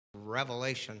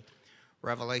Revelation.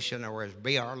 Revelation, or as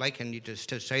B.R. Lakin used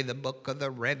to say, the book of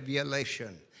the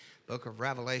Revelation. Book of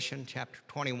Revelation, chapter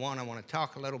 21. I want to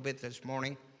talk a little bit this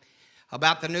morning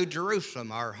about the New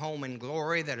Jerusalem, our home in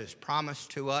glory that is promised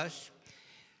to us.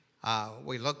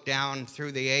 We look down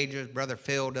through the ages. Brother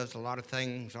Phil does a lot of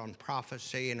things on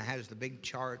prophecy and has the big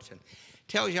charts and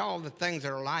tells you all the things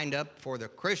that are lined up for the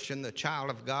Christian, the child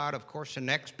of God. Of course, the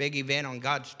next big event on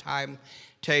God's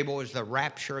timetable is the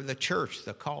rapture of the church,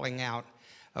 the calling out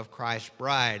of Christ's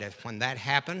bride. When that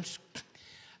happens,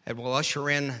 it will usher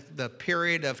in the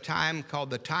period of time called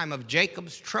the time of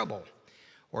Jacob's trouble,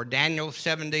 or Daniel's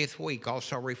 70th week,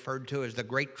 also referred to as the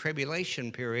Great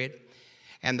Tribulation period.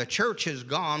 And the church is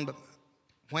gone, but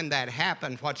when that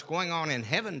happens, what's going on in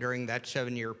heaven during that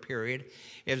 7-year period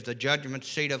is the judgment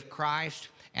seat of Christ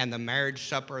and the marriage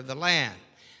supper of the Lamb.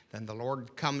 Then the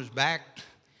Lord comes back.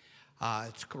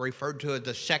 It's referred to as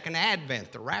the second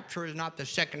advent. The rapture is not the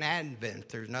second advent.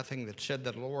 There's nothing that said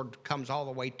that the Lord comes all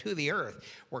the way to the earth.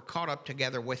 We're caught up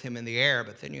together with him in the air.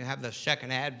 But then you have the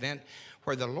second advent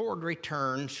where the Lord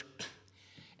returns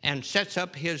and sets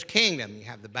up his kingdom. You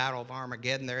have the battle of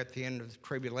Armageddon there at the end of the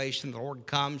tribulation. The Lord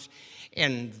comes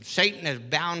and Satan is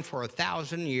bound for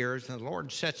 1,000 years. And the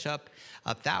Lord sets up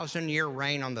a 1,000-year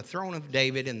reign on the throne of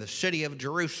David in the city of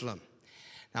Jerusalem.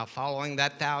 Now, following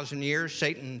that 1,000 years,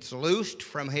 Satan's loosed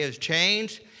from his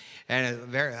chains and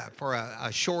for a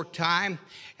short time,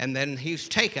 and then he's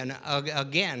taken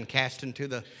again, cast into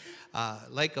the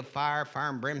lake of fire.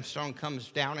 Fire and brimstone comes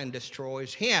down and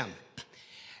destroys him.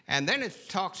 And then it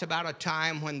talks about a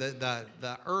time when the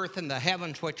earth and the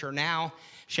heavens, which are now,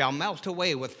 shall melt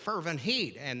away with fervent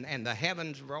heat, and the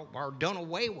heavens are done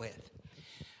away with.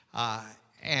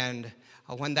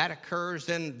 When that occurs,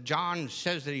 then John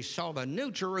says that he saw the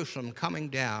New Jerusalem coming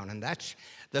down, and that's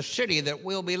the city that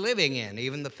we'll be living in.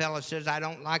 Even the fellow says, I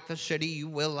don't like the city, you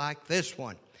will like this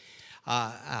one.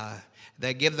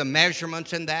 They give the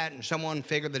measurements in that, and someone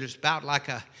figured that it's about like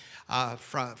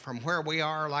from where we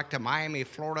are, like to Miami,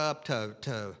 Florida, up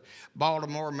to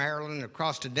Baltimore, Maryland,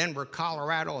 across to Denver,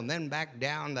 Colorado, and then back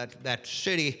down that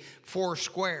city 4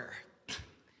 square.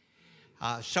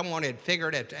 Someone had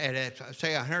figured at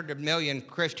say 100 million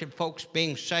Christian folks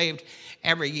being saved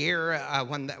every year.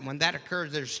 When that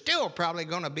occurs, there's still probably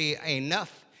going to be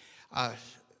enough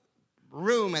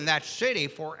room in that city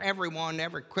for every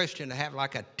Christian to have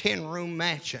like a 10-room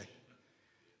mansion.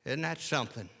 Isn't that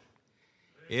something?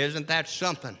 Isn't that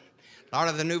something? A lot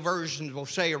of the new versions will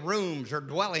say rooms or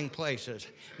dwelling places.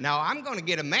 Now, I'm going to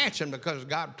get a mansion because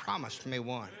God promised me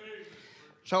one.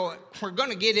 So we're going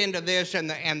to get into this, and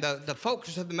the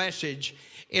focus of the message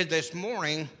is this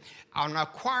morning on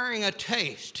acquiring a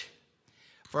taste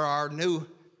for our new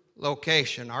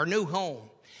location, our new home.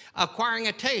 Acquiring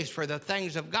a taste for the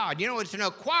things of God. You know, it's an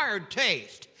acquired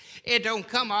taste. It don't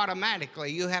come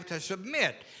automatically. You have to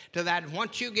submit to that.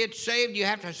 Once you get saved, you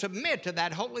have to submit to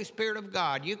that Holy Spirit of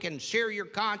God. You can sear your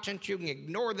conscience. You can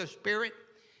ignore the Spirit.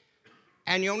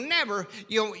 And you'll never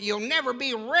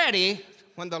be ready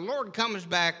when the Lord comes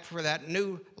back for that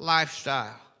new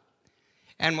lifestyle.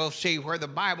 And we'll see where the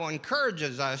Bible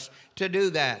encourages us to do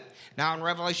that. Now in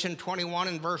Revelation 21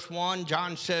 and verse 1,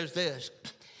 John says this.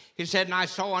 He said, and I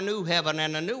saw a new heaven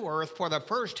and a new earth, for the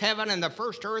first heaven and the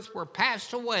first earth were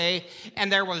passed away,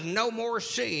 and there was no more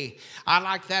sea. I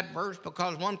like that verse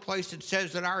because one place it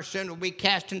says that our sin will be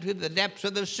cast into the depths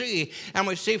of the sea. And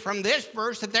we see from this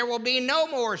verse that there will be no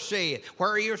more sea.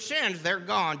 Where are your sins? They're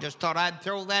gone. Just thought I'd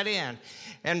throw that in.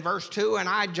 In verse 2, and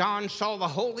I, John, saw the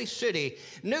holy city,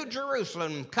 New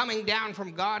Jerusalem, coming down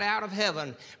from God out of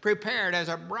heaven, prepared as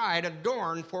a bride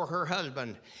adorned for her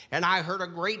husband. And I heard a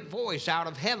great voice out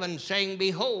of heaven saying,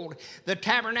 behold, the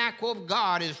tabernacle of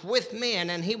God is with men,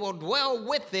 and he will dwell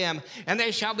with them, and they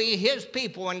shall be his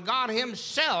people, and God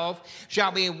himself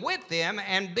shall be with them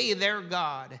and be their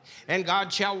God. And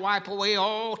God shall wipe away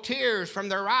all tears from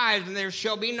their eyes, and there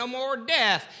shall be no more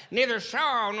death, neither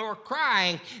sorrow nor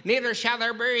crying, neither shall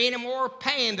there be any more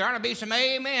pain. There ought to be some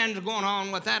amens going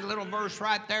on with that little verse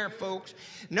right there, folks.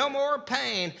 No more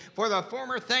pain, for the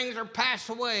former things are passed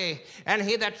away. And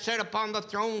he that sat upon the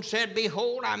throne said,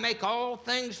 behold, I make all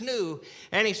things new.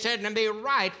 And he said to me,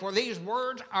 write, for these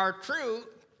words are true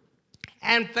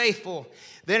and faithful.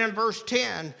 Then in verse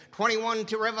 10, 21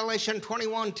 to Revelation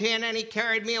 21:10, and he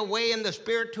carried me away in the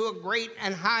spirit to a great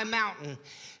and high mountain,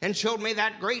 and showed me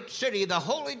that great city, the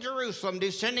holy Jerusalem,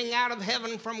 descending out of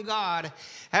heaven from God,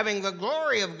 having the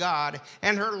glory of God.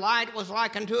 And her light was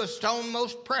like unto a stone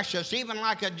most precious, even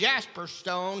like a jasper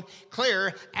stone,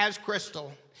 clear as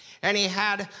crystal. And he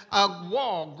had a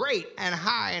wall great and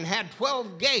high, and had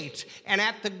 12 gates, and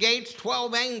at the gates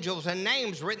 12 angels, and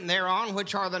names written thereon,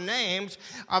 which are the names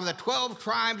of the 12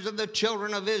 tribes of the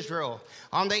children of Israel.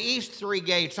 On the east 3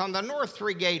 gates, on the north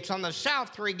 3 gates, on the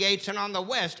south 3 gates, and on the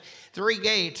west 3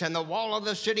 gates. And the wall of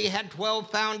the city had 12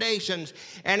 foundations,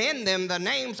 and in them the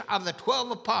names of the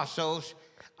 12 apostles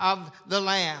of the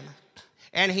Lamb.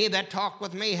 And he that talked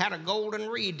with me had a golden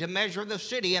reed to measure the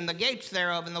city, and the gates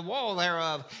thereof, and the wall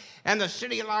thereof. And the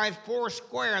city lieth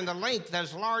foursquare, and the length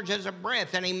as large as a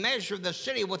breadth. And he measured the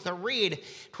city with the reed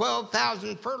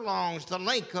 12,000 furlongs. The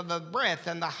length of the breadth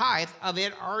and the height of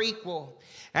it are equal.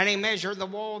 And he measured the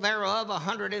wall thereof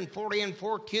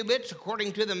 144 cubits,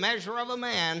 according to the measure of a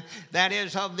man, that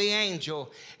is, of the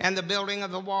angel. And the building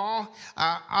of the wall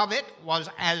of it was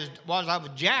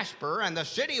of jasper, and the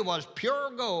city was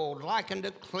pure gold, like unto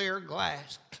clear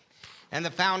glass. And the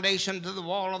foundations of the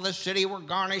wall of the city were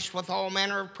garnished with all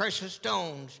manner of precious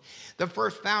stones. The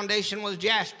first foundation was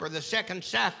jasper, the second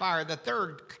sapphire, the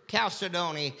third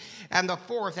chalcedony, and the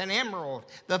fourth an emerald,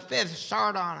 the fifth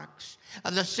sardonyx,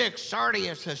 the sixth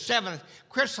sardius, the seventh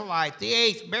chrysolite, the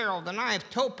eighth beryl, the ninth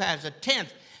topaz, the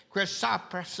 10th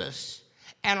chrysoprasus,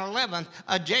 and 11th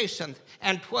jacinth,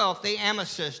 and 12th the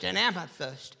amethyst and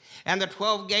amethyst. And the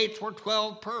 12 gates were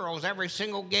 12 pearls. Every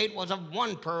single gate was of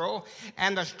 1 pearl.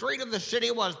 And the street of the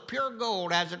city was pure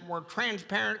gold, as it were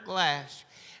transparent glass.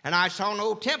 And I saw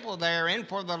no temple therein,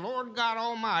 for the Lord God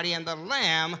Almighty and the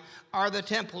Lamb are the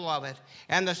temple of it.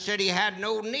 And the city had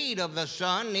no need of the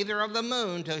sun, neither of the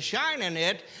moon, to shine in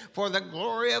it, for the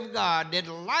glory of God did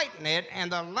lighten it,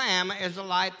 and the Lamb is the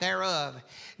light thereof.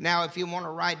 Now, if you want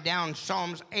to write down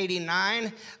Psalms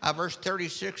 89, verse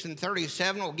 36 and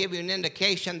 37, will give you an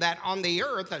indication that on the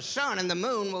earth, the sun and the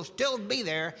moon will still be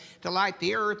there to light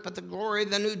the earth, but the glory of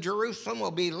the New Jerusalem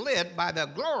will be lit by the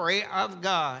glory of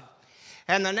God.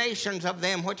 And the nations of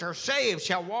them which are saved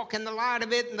shall walk in the light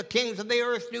of it, and the kings of the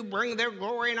earth do bring their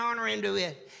glory and honor into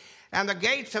it. And the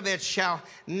gates of it shall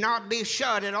not be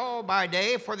shut at all by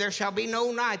day, for there shall be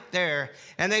no night there.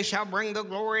 And they shall bring the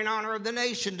glory and honor of the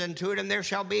nations into it, and there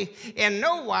shall be in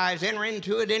no wise enter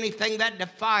into it anything that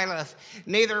defileth,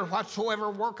 neither whatsoever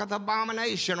worketh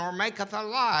abomination or maketh a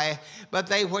lie, but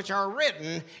they which are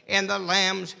written in the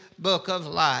Lamb's book of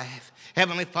life.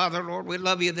 Heavenly Father, Lord, we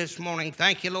love you this morning.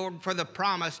 Thank you, Lord, for the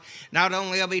promise not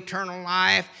only of eternal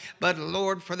life, but,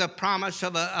 Lord, for the promise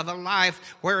of a life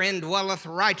wherein dwelleth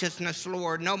righteousness,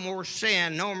 Lord. No more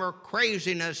sin, no more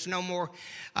craziness, no more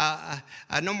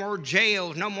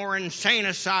jails, no more insane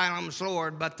asylums,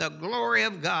 Lord, but the glory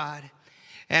of God.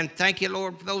 And thank you,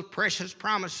 Lord, for those precious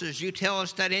promises. You tell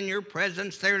us that in your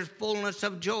presence there is fullness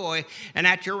of joy, and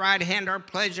at your right hand are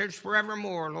pleasures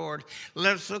forevermore, Lord.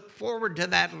 Let us look forward to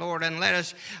that, Lord, and let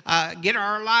us get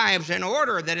our lives in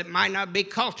order that it might not be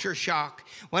culture shock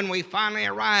when we finally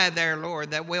arrive there,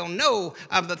 Lord, that we'll know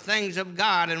of the things of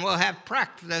God and we'll have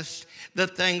practiced the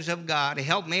things of God.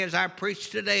 Help me as I preach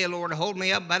today, Lord. Hold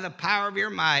me up by the power of your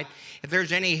might. If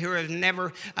there's any here who has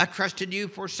never trusted you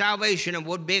for salvation, it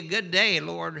would be a good day,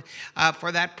 Lord,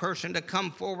 for that person to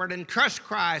come forward and trust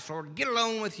Christ, Lord, get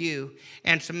alone with you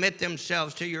and submit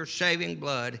themselves to your saving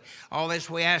blood. All this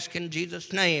we ask in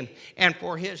Jesus' name and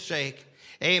for his sake.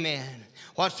 Amen.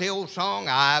 What's the old song?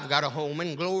 I've got a home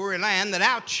in glory land that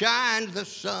outshines the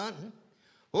sun.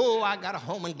 Oh, I got a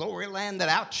home in glory land that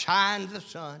outshines the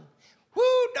sun. Woo,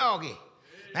 doggy.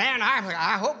 Man,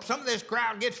 I hope some of this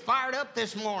crowd gets fired up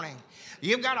this morning.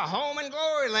 You've got a home in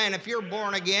glory land if you're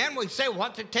born again. We say,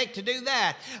 what's it take to do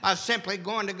that? Simply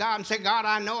going to God and say, God,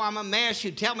 I know I'm a mess.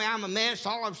 You tell me I'm a mess.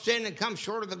 All I've sinned and come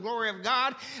short of the glory of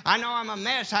God. I know I'm a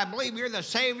mess. I believe you're the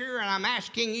Savior, and I'm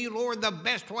asking you, Lord, the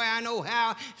best way I know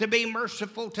how to be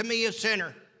merciful to me, a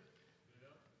sinner.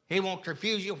 He won't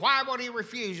refuse you. Why would he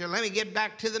refuse you? Let me get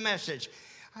back to the message.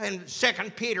 In 2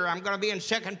 Peter, I'm going to be in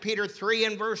 2 Peter 3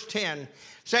 and verse 10.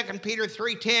 2 Peter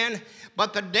 3:10,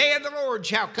 but the day of the Lord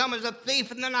shall come as a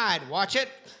thief in the night. Watch it.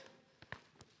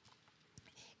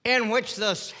 In which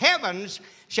the heavens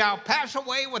shall pass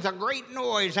away with a great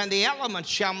noise, and the elements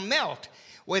shall melt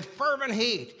with fervent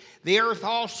heat. The earth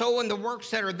also and the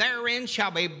works that are therein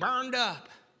shall be burned up.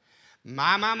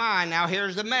 My. Now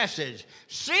here's the message.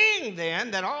 Seeing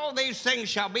then that all these things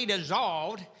shall be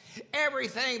dissolved,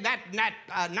 everything, that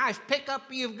nice pickup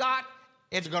you've got,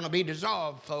 it's going to be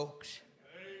dissolved, folks.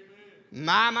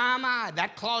 Amen. My.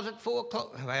 That closet full of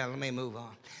clothes. Well, let me move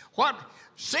on.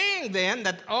 Seeing then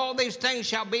that all these things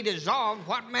shall be dissolved,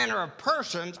 what manner of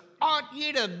persons ought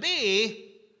ye to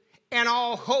be in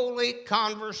all holy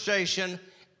conversation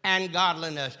and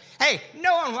godliness. Hey,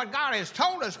 knowing what God has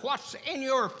told us, what's in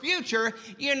your future,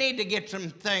 you need to get some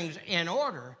things in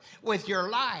order with your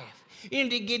life. You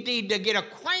need to get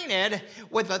acquainted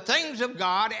with the things of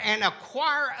God and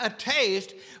acquire a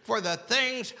taste for the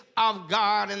things of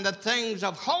God and the things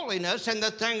of holiness and the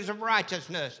things of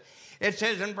righteousness. It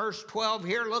says in verse 12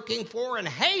 here, looking for and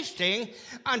hasting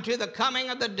unto the coming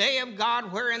of the day of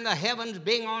God, wherein the heavens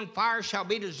being on fire shall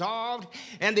be dissolved,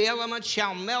 and the elements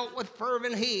shall melt with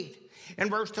fervent heat. In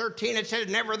verse 13 it says,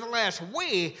 nevertheless,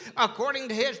 we, according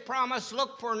to his promise,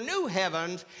 look for new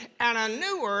heavens and a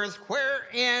new earth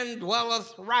wherein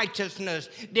dwelleth righteousness.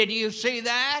 Did you see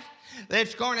that?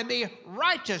 It's going to be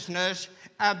righteousness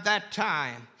at that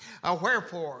time.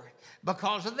 Wherefore?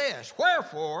 Because of this.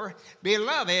 Wherefore,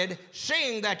 beloved,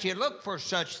 seeing that you look for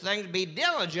such things, be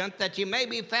diligent that you may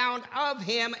be found of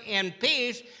him in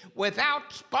peace,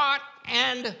 without spot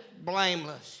and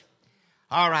blameless.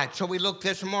 All right, so we look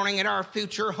this morning at our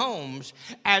future homes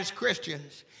as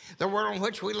Christians. The world in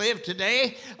which we live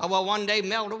today will one day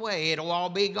melt away. It'll all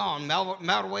be gone,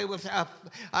 melt away with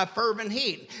a fervent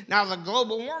heat. Now, the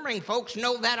global warming folks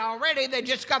know that already. They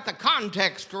just got the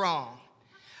context wrong.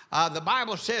 The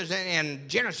Bible says in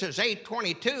Genesis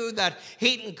 8:22 that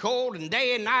heat and cold and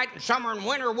day and night and summer and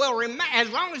winter will remain. As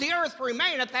long as the earth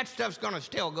remaineth, that stuff's going to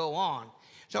still go on.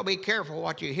 So be careful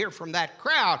what you hear from that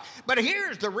crowd. But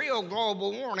here's the real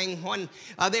global warning: when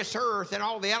this earth and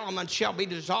all the elements shall be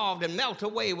dissolved and melt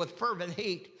away with fervent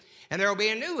heat. And there will be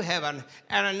a new heaven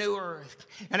and a new earth.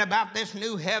 And about this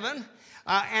new heaven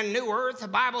and new earth, the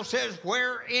Bible says,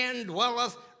 wherein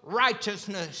dwelleth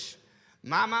righteousness.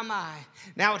 My.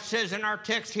 Now it says in our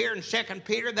text here in 2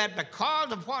 Peter that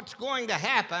because of what's going to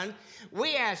happen,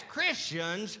 we as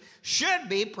Christians should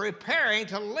be preparing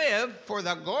to live for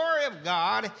the glory of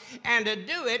God and to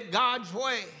do it God's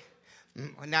way.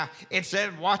 Now it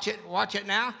said, watch it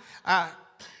now.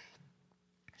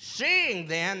 Seeing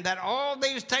then that all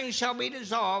these things shall be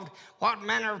dissolved, what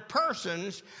manner of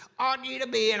persons ought ye to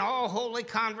be in all holy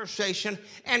conversation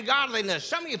and godliness?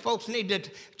 Some of you folks need to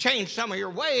change some of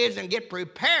your ways and get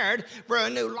prepared for a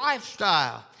new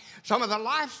lifestyle. Some of the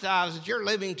lifestyles that you're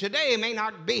living today may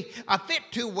not be fit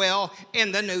too well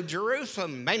in the New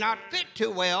Jerusalem, may not fit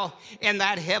too well in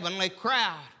that heavenly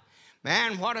crowd.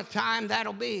 Man, what a time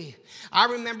that'll be. I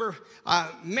remember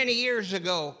many years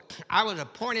ago, I was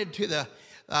appointed to the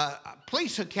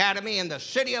police academy in the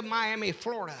city of Miami,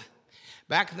 Florida,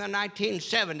 back in the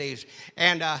 1970s.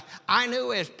 And I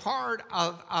knew as part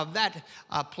of that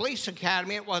police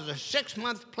academy, it was a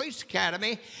 6-month police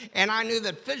academy, and I knew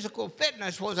that physical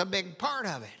fitness was a big part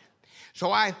of it.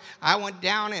 So I went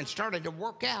down and started to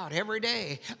work out every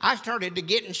day. I started to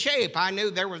get in shape. I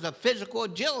knew there was a physical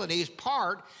agility as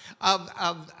part of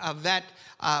that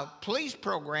police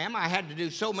program. I had to do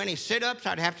so many sit-ups.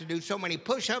 I'd have to do so many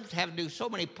push-ups, have to do so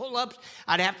many pull-ups.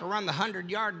 I'd have to run the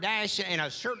 100-yard dash in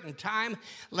a certain time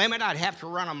limit. I'd have to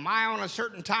run a mile in a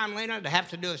certain time limit. I'd have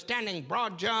to do a standing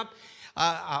broad jump,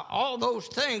 all those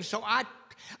things. So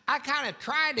I kind of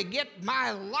tried to get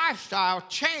my lifestyle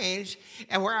changed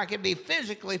and where I could be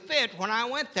physically fit when I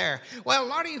went there. Well, a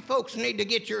lot of you folks need to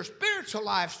get your spiritual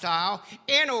lifestyle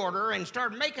in order and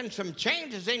start making some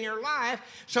changes in your life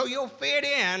so you'll fit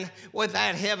in with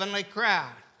that heavenly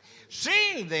crowd.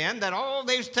 Seeing then that all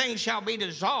these things shall be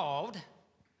dissolved,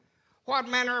 what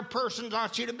manner of persons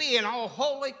ought you to be in all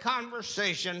holy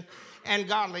conversation and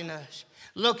godliness,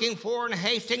 looking for and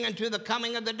hasting unto the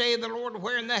coming of the day of the Lord,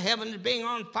 wherein the heavens being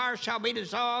on fire shall be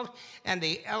dissolved, and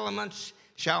the elements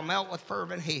shall melt with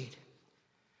fervent heat.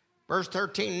 Verse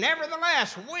 13,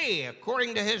 nevertheless, we,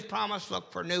 according to his promise,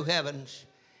 look for new heavens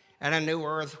and a new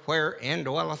earth wherein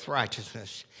dwelleth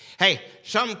righteousness. Hey,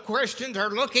 some Christians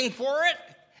are looking for it,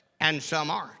 and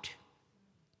some aren't.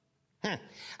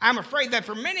 I'm afraid that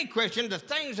for many Christians, the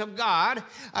things of God,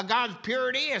 God's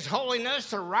purity, his holiness,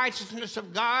 the righteousness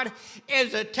of God,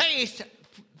 is a taste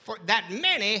that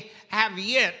many have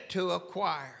yet to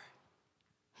acquire.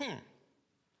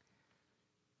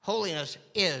 Holiness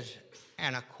is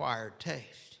an acquired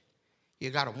taste.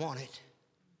 You got to want it.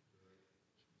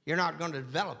 You're not going to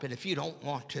develop it if you don't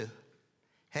want to.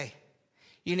 Hey,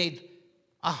 you need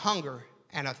a hunger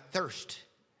and a thirst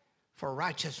for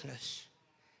righteousness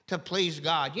to please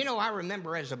God. You know, I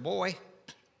remember as a boy,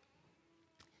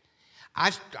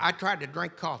 I tried to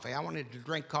drink coffee. I wanted to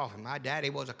drink coffee. My daddy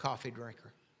was a coffee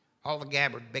drinker. All the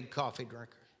Gabbard, big coffee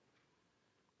drinkers.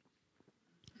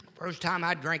 First time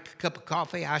I drank a cup of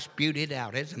coffee, I spewed it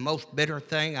out. It's the most bitter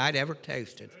thing I'd ever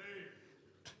tasted.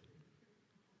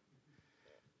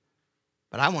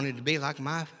 But I wanted to be like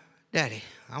my daddy.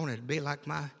 I wanted to be like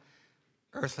my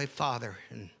earthly father.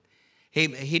 And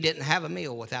He didn't have a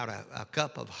meal without a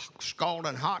cup of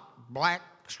scalding hot, black,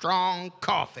 strong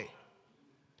coffee.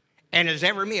 And his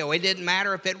every meal, it didn't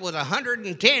matter if it was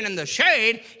 110 in the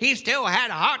shade, he still had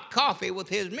a hot coffee with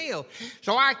his meal.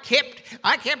 So I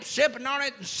kept sipping on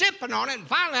it, and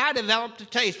finally I developed a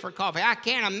taste for coffee. I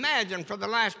can't imagine for the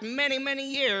last many, many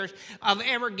years of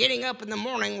ever getting up in the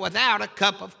morning without a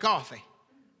cup of coffee.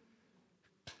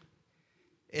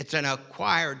 It's an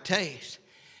acquired taste.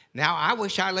 Now, I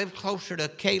wish I lived closer to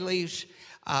Kaylee's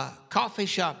coffee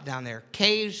shop down there,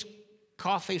 Kay's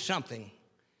Coffee something.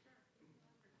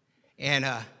 And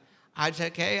I'd say,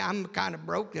 "Kay, I'm kind of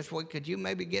broke this week. Could you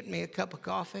maybe get me a cup of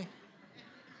coffee?"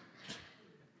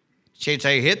 She'd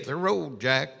say, "Hit the road,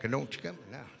 Jack, and don't you come."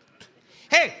 No.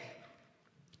 Hey,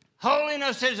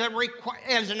 holiness is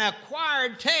an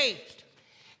acquired taste.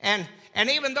 And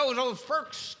even though those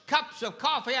first cups of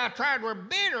coffee I tried were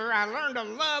bitter, I learned to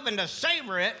love and to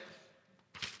savor it.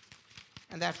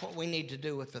 And that's what we need to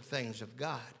do with the things of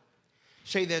God.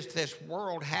 See, this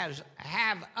world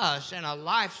have us in a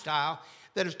lifestyle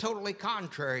that is totally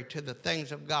contrary to the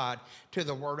things of God, to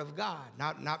the Word of God.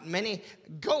 Not many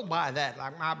go by that.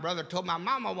 Like my brother told my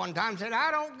mama one time, said,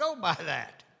 "I don't go by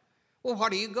that." Well,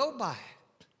 what do you go by?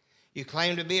 You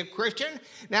claim to be a Christian?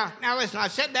 Now listen, I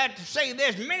said that to say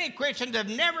this. Many Christians have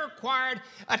never acquired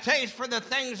a taste for the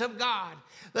things of God.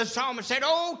 The psalmist said,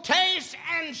 "Oh, taste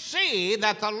and see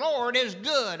that the Lord is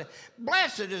good.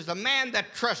 Blessed is the man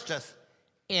that trusteth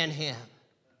in him."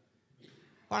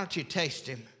 Why don't you taste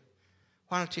him?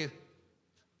 Why don't you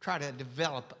try to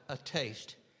develop a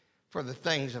taste for the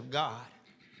things of God?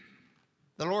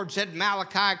 The Lord said,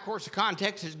 Malachi, of course the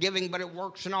context is giving, but it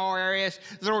works in all areas.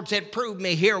 The Lord said, "Prove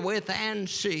me herewith and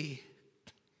see."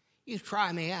 You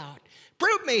try me out.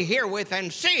 Prove me herewith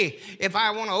and see if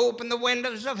I want to open the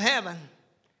windows of heaven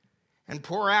and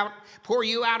pour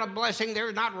you out a blessing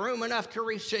there's not room enough to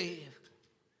receive.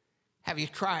 Have you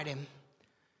tried him?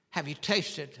 Have you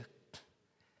tasted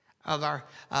of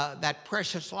that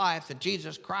precious life that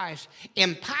Jesus Christ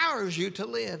empowers you to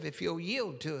live if you'll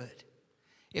yield to it?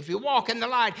 If you walk in the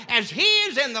light as he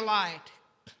is in the light.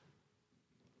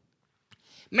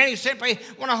 Many simply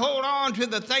want to hold on to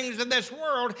the things of this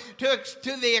world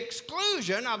to the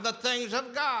exclusion of the things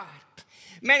of God.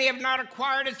 Many have not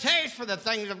acquired a taste for the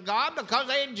things of God because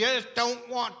they just don't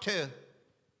want to.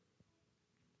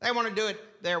 They want to do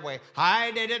it their way.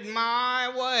 I did it my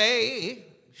way.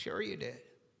 Sure you did.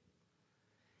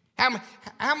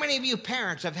 How many of you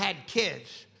parents have had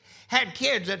kids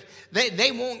that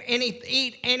they won't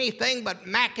eat anything but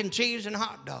mac and cheese and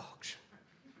hot dogs?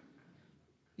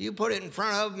 You put it in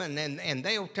front of them and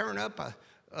they'll turn up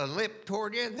a lip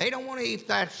toward you. They don't want to eat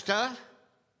that stuff.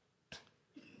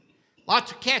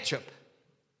 Lots of ketchup.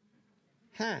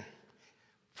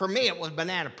 For me, it was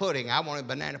banana pudding. I wanted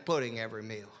banana pudding every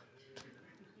meal.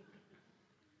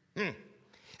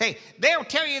 Hey, they'll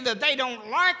tell you that they don't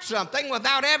like something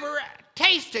without ever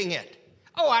tasting it.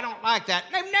 "Oh, I don't like that."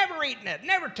 They've never eaten it,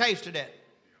 never tasted it.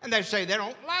 And they say they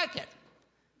don't like it.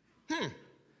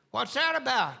 What's that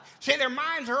about? See, their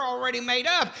minds are already made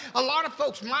up. A lot of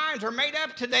folks' minds are made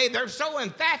up today. They're so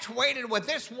infatuated with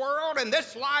this world and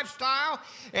this lifestyle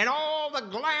and all the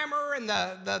glamour and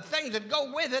the things that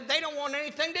go with it, they don't want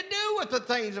anything to do with the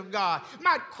things of God. It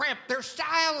might cramp their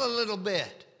style a little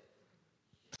bit.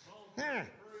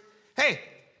 Hey,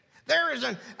 there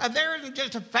isn't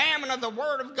just a famine of the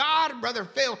Word of God, Brother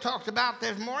Phil talked about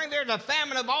this morning. There's a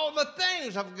famine of all the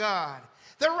things of God,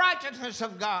 the righteousness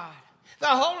of God, the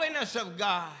holiness of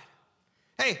God.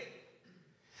 Hey,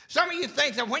 some of you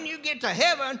think that when you get to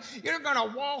heaven, you're going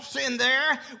to waltz in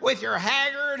there with your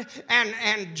Haggard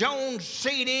and Jones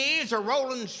CDs or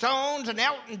Rolling Stones and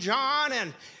Elton John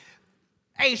and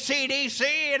AC/DC,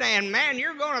 and man,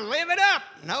 you're going to live it up.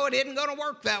 No, it isn't going to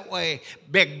work that way,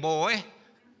 big boy.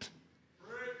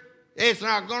 It's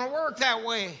not going to work that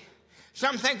way.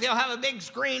 Some think they'll have a big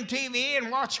screen TV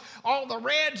and watch all the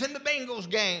Reds and the Bengals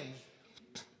games.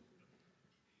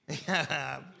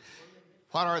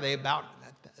 What are they, about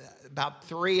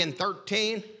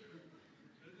 3-13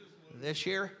 this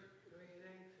year?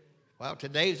 Well,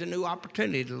 today's a new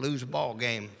opportunity to lose a ball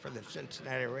game for the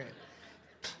Cincinnati Reds.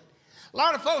 A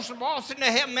lot of folks are waltzing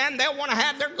to heaven, man. They'll want to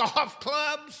have their golf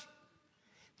clubs,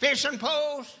 fishing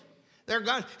poles, their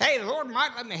guns. Hey, the Lord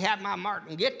might let me have my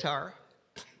Martin guitar.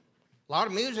 A lot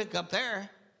of music up there.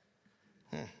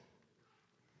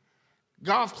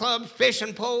 Golf clubs,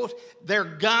 fishing poles, their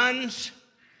guns.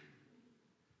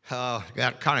 Oh,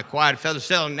 got kind of quiet fellow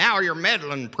saying, "Now you're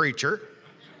meddling, preacher."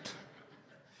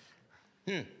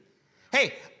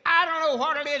 Hey, I don't know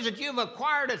what it is that you've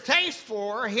acquired a taste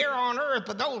for here on earth,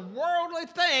 but those worldly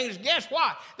things, guess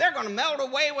what? They're going to melt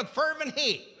away with fervent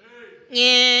heat.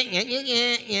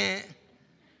 Yeah.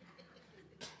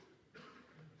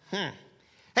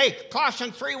 Hey,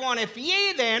 Colossians 3:1, if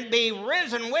ye then be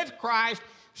risen with Christ,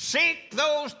 seek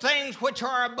those things which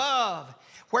are above,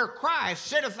 where Christ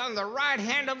sitteth on the right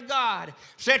hand of God.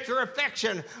 Set your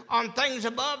affection on things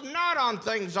above, not on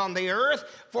things on the earth,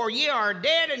 for ye are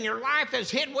dead, and your life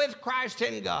is hid with Christ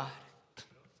in God.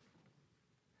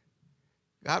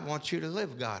 God wants you to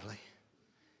live godly.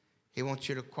 He wants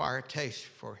you to acquire a taste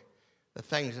for the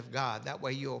things of God. That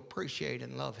way you'll appreciate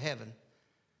and love heaven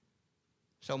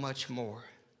so much more.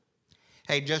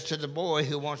 Hey, just as a boy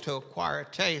who wants to acquire a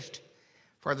taste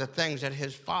for the things that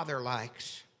his father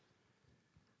likes,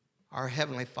 our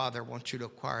Heavenly Father wants you to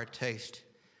acquire a taste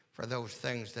for those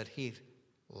things that He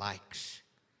likes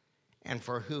and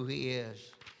for who He is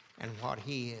and what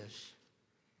He is.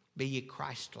 Be ye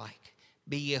Christ-like.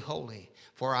 Be ye holy,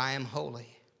 for I am holy.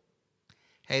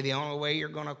 Hey, the only way you're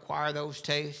going to acquire those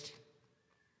tastes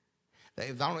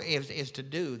is to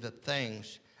do the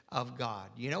things of God.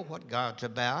 You know what God's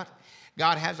about?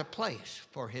 God has a place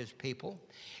for His people.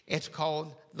 It's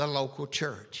called the local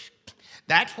church.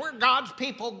 That's where God's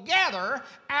people gather,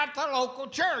 at the local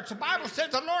church. The Bible says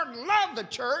the Lord loved the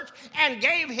church and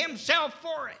gave Himself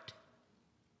for it.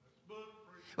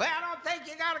 Well, I don't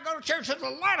think you got to go to church. There's a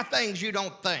lot of things you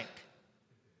don't think.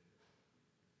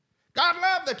 God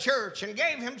loved the church and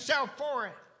gave Himself for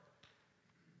it.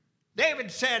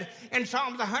 David said in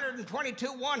Psalms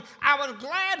 122:1, I was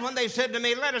glad when they said to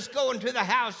me, let us go into the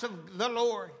house of the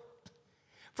Lord.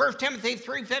 1 Timothy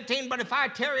 3:15, but if I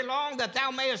tarry long, that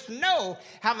thou mayest know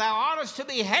how thou oughtest to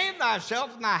behave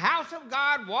thyself in the house of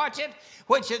God, watch it,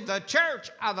 which is the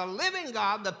church of the living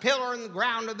God, the pillar and the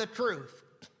ground of the truth.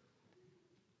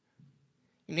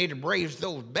 You need to raise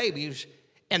those babies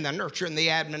in the nurture and the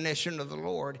admonition of the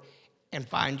Lord and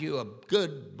find you a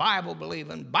good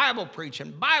Bible-believing,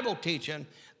 Bible-preaching, Bible-teaching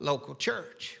local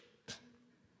church.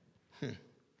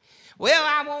 Well,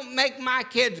 I won't make my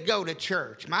kids go to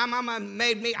church. My mama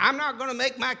made me, I'm not going to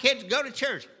make my kids go to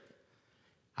church.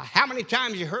 How many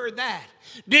times you heard that?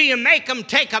 Do you make them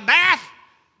take a bath?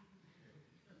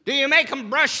 Do you make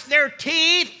them brush their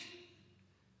teeth?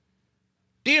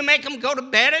 Do you make them go to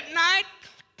bed at night?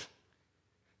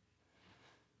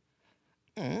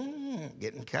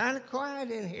 Getting kind of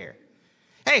quiet in here.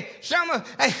 Hey,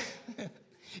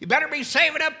 you better be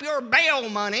saving up your bail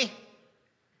money.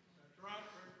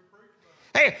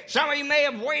 Hey, some of you may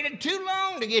have waited too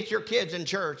long to get your kids in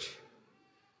church.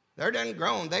 They're done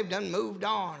grown. They've done moved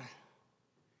on.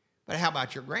 But how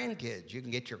about your grandkids? You can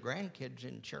get your grandkids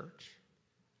in church.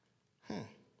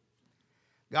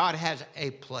 God has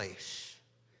a place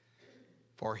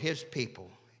for His people,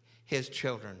 His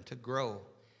children, to grow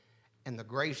in the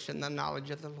grace and the knowledge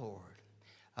of the Lord.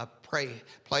 A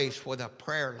place with a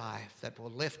prayer life that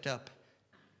will lift up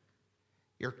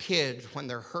your kids when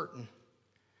they're hurting.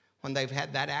 When they've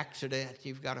had that accident,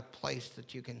 you've got a place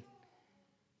that you can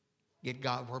get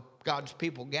God, where God's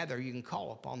people gather. You can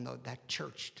call upon that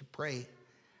church to pray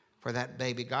for that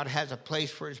baby. God has a place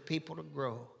for His people to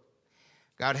grow.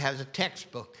 God has a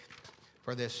textbook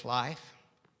for this life.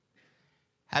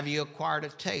 Have you acquired a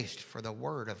taste for the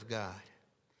Word of God?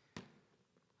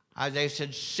 Isaiah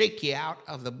said, seek ye out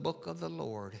of the book of the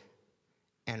Lord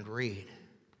and read.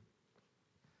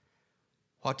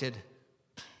 What did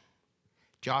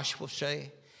Joshua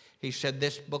say? He said,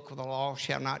 this book of the law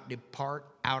shall not depart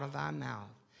out of thy mouth,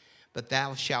 but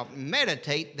thou shalt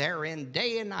meditate therein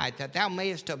day and night, that thou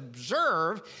mayest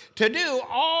observe to do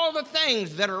all the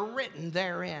things that are written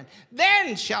therein.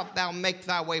 Then shalt thou make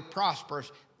thy way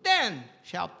prosperous. Then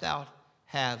shalt thou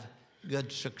have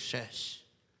good success.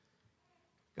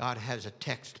 God has a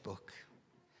textbook,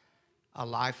 a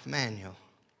life manual.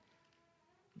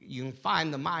 You can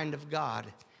find the mind of God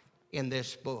in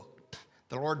this book.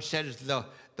 The Lord says,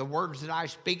 the words that I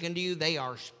speak unto you, they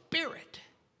are spirit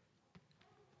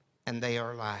and they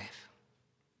are life.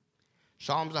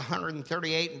 Psalms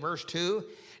 138 and verse 2,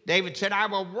 David said, I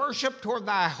will worship toward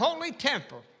thy holy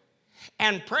temple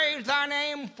and praise thy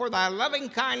name for thy loving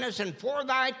kindness and for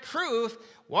thy truth.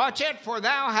 Watch it, for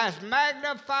thou hast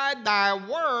magnified thy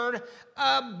word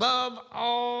above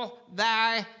all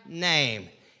thy name.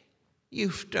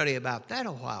 You study about that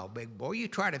a while, big boy. You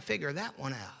try to figure that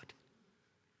one out.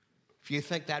 If you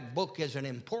think that book isn't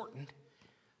important.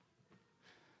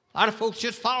 A lot of folks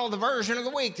just follow the version of the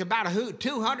week. There's about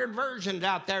 200 versions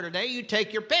out there today. You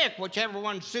take your pick, whichever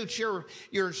one suits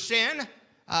your sin.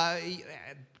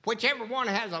 Whichever one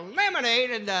has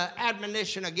eliminated the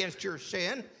admonition against your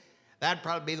sin. That'd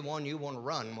probably be the one you want to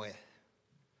run with.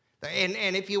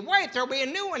 And if you wait, there'll be a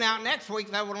new one out next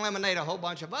week that will eliminate a whole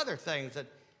bunch of other things that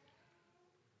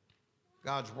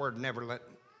God's word never let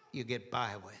you get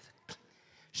by with.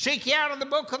 Seek ye out of the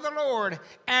book of the Lord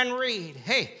and read.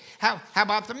 Hey, how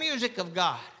about the music of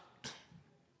God?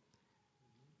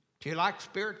 Do you like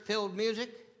spirit-filled music?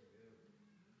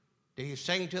 Do you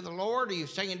sing to the Lord? Are you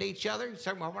singing to each other? You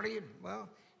say, well, what are you? Well,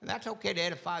 and that's okay to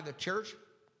edify the church.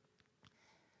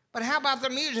 But how about the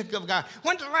music of God?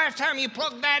 When's the last time you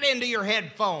plugged that into your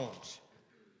headphones?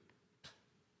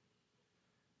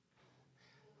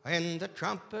 When the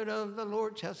trumpet of the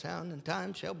Lord shall sound, and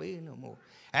time shall be no more.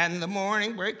 And the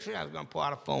morning breaks. I was going to pull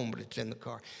out a phone, but it's in the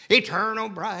car. Eternal,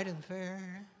 bright, and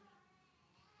fair.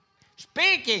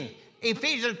 Speaking,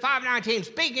 Ephesians 5:19,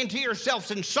 speaking to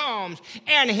yourselves in psalms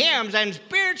and hymns and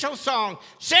spiritual songs,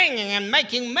 singing and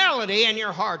making melody in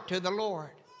your heart to the Lord.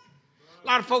 A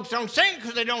lot of folks don't sing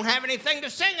because they don't have anything to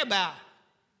sing about.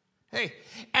 Hey,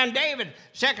 and David,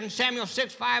 2 Samuel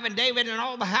 6:5, and David and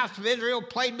all the house of Israel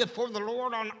played before the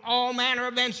Lord on all manner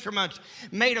of instruments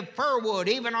made of fir wood,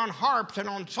 even on harps and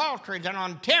on psalteries and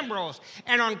on timbrels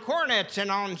and on cornets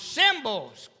and on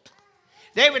cymbals.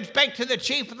 David spake to the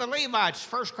chief of the Levites,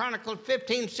 1 Chronicles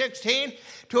 15:16,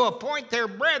 to appoint their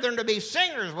brethren to be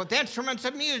singers with instruments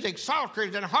of music,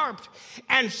 psalteries and harps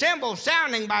and cymbals,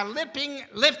 sounding by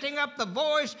lifting up the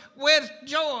voice with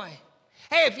joy.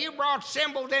 Hey, if you brought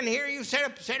cymbals in here, you set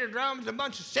up a set of drums, a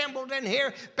bunch of cymbals in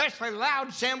here, especially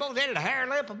loud cymbals, it'd hair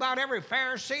lip about every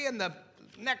Pharisee in the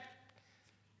next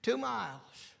 2 miles.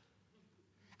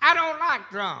 I don't like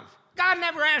drums. God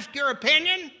never asked your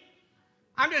opinion.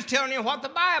 I'm just telling you what the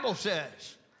Bible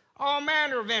says. All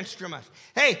manner of instruments.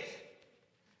 Hey,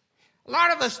 a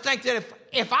lot of us think that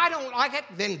if I don't like it,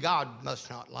 then God must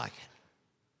not like it.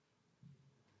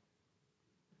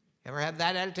 Ever have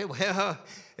that attitude? Well,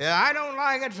 yeah, I don't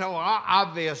like it, so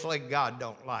obviously God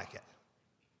don't like it.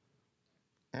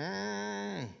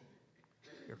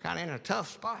 You're kind of in a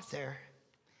tough spot there.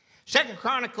 2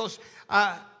 Chronicles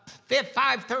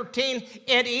 5:13,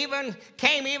 it even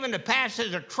came even to pass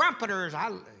as the trumpeters.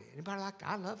 Anybody like?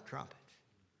 I love trumpets.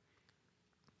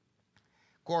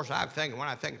 Of course, when I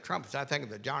think of trumpets, I think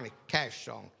of the Johnny Cash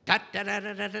song. Let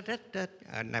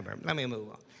me move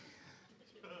on.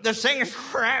 The singers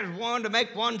were as one to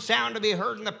make one sound to be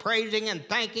heard in the praising and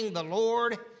thanking the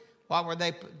Lord. What were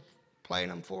they playing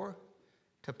them for?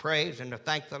 To praise and to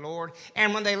thank the Lord.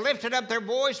 And when they lifted up their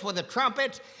voice with the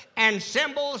trumpets and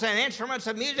cymbals and instruments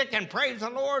of music and praised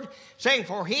the Lord, saying,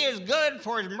 for he is good,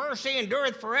 for his mercy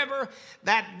endureth forever,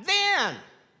 that then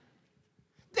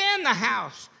the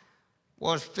house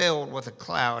was filled with a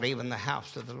cloud, even the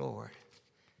house of the Lord.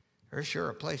 There's sure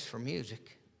a place for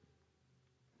music.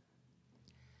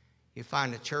 You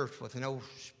find a church with no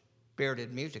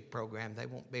spirited music program, they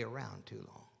won't be around too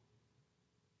long.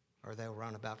 Or they'll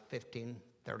run about 15,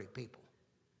 30 people.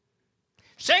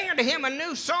 Sing unto him a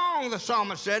new song, the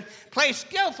psalmist said. Play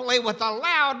skillfully with a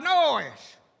loud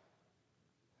noise.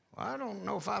 Well, I don't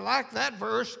know if I like that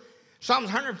verse. Psalms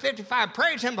 155,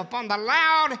 praise him upon the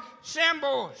loud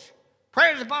cymbals.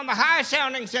 Praise upon the high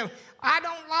sounding cymbals. I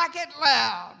don't like it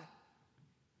loud.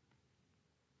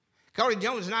 Cody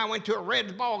Jones and I went to a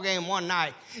Reds ball game one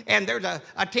night, and there's a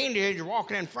teenager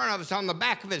walking in front of us. On the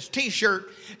back of his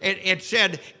T-shirt, it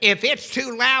said, if it's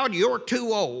too loud, you're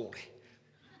too old.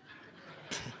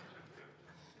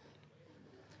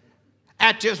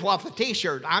 That's just what the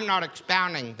T-shirt. I'm not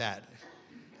expounding that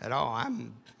at all.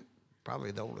 I'm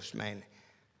probably the oldest man.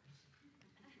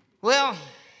 Well,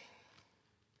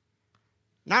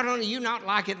 not only you don't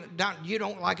like it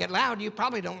loud, you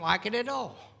probably don't like it at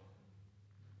all.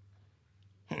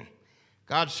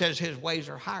 God says his ways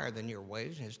are higher than your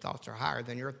ways. His thoughts are higher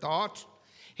than your thoughts.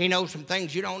 He knows some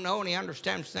things you don't know, and he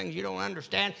understands things you don't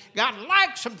understand. God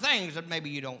likes some things that maybe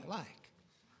you don't like.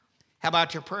 How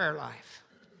about your prayer life?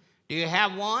 Do you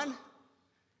have one?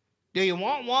 Do you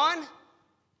want one?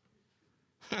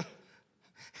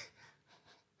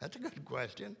 That's a good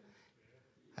question.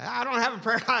 I don't have a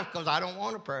prayer life because I don't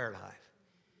want a prayer life.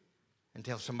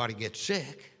 Until somebody gets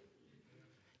sick.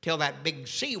 Till that big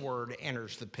C word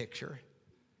enters the picture.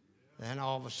 Then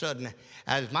all of a sudden,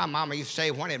 as my mama used to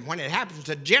say, when it happens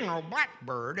to General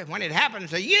Blackbird, when it happens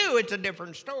to you, it's a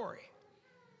different story.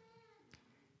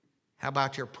 How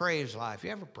about your praise life?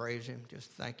 You ever praise him? Just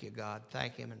thank you, God.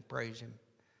 Thank him and praise him.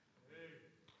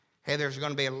 Hey, there's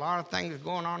going to be a lot of things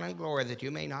going on in glory that you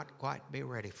may not quite be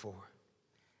ready for.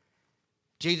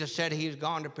 Jesus said he's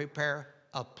gone to prepare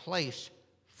a place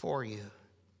for you.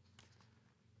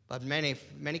 But many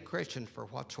Christians, for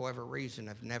whatsoever reason,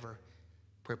 have never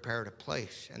prepared a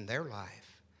place in their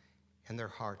life, in their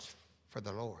hearts for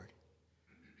the Lord.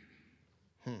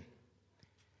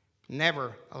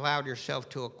 Never allowed yourself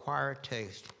to acquire a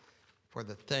taste for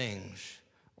the things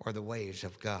or the ways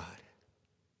of God.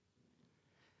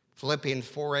 Philippians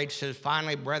 4:8 says,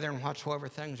 finally, brethren, whatsoever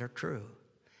things are true,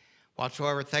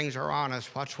 whatsoever things are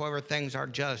honest, whatsoever things are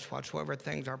just, whatsoever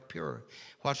things are pure,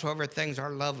 whatsoever things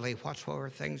are lovely, whatsoever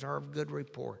things are of good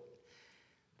report,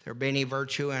 if there be any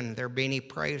virtue and there be any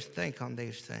praise, think on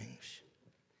these things.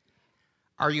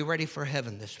 Are you ready for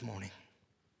heaven this morning?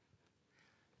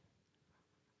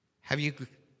 Have you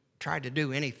tried to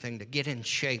do anything to get in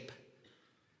shape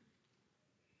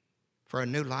for a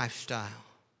new lifestyle,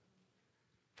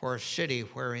 for a city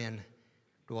wherein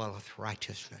dwelleth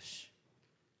righteousness?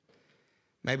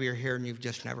 Maybe you're here and you've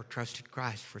just never trusted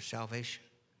Christ for salvation.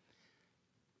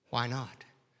 Why not?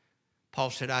 Paul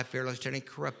said, I fear lest any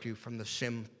corrupt you from the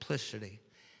simplicity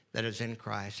that is in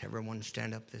Christ. Everyone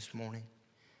stand up this morning.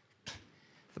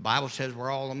 The Bible says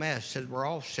we're all a mess. It says we're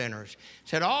all sinners. It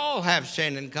said all have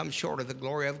sinned and come short of the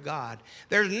glory of God.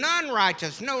 There's none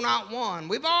righteous, no, not one.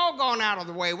 We've all gone out of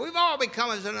the way. We've all become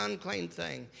as an unclean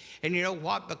thing. And you know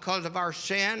what? Because of our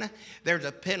sin, there's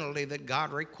a penalty that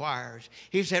God requires.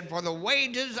 He said, for the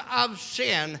wages of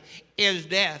sin is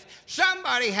death.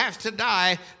 Somebody has to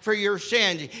die for your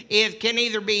sins. It can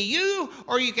either be you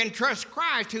or you can trust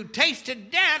Christ, who tasted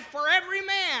death for every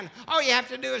man. All you have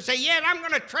to do is say, yes, I'm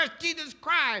going to trust Jesus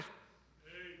Christ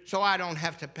so I don't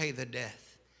have to pay the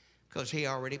death, because he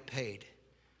already paid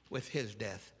with his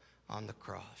death on the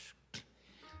cross. The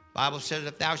Bible says,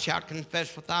 if thou shalt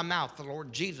confess with thy mouth the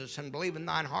Lord Jesus and believe in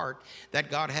thine heart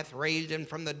that God hath raised him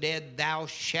from the dead, thou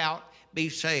shalt be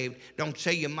saved. Don't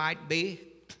say you might be.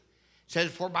 It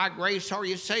says, for by grace are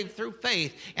you saved through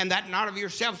faith, and that not of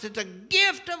yourselves. It's a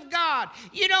gift of God.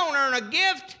 You don't earn a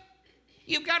gift.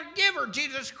 You've got a giver,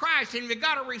 Jesus Christ, and you've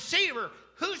got a receiver.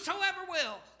 Whosoever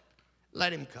will,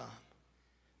 let him come.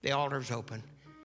 The altar's open.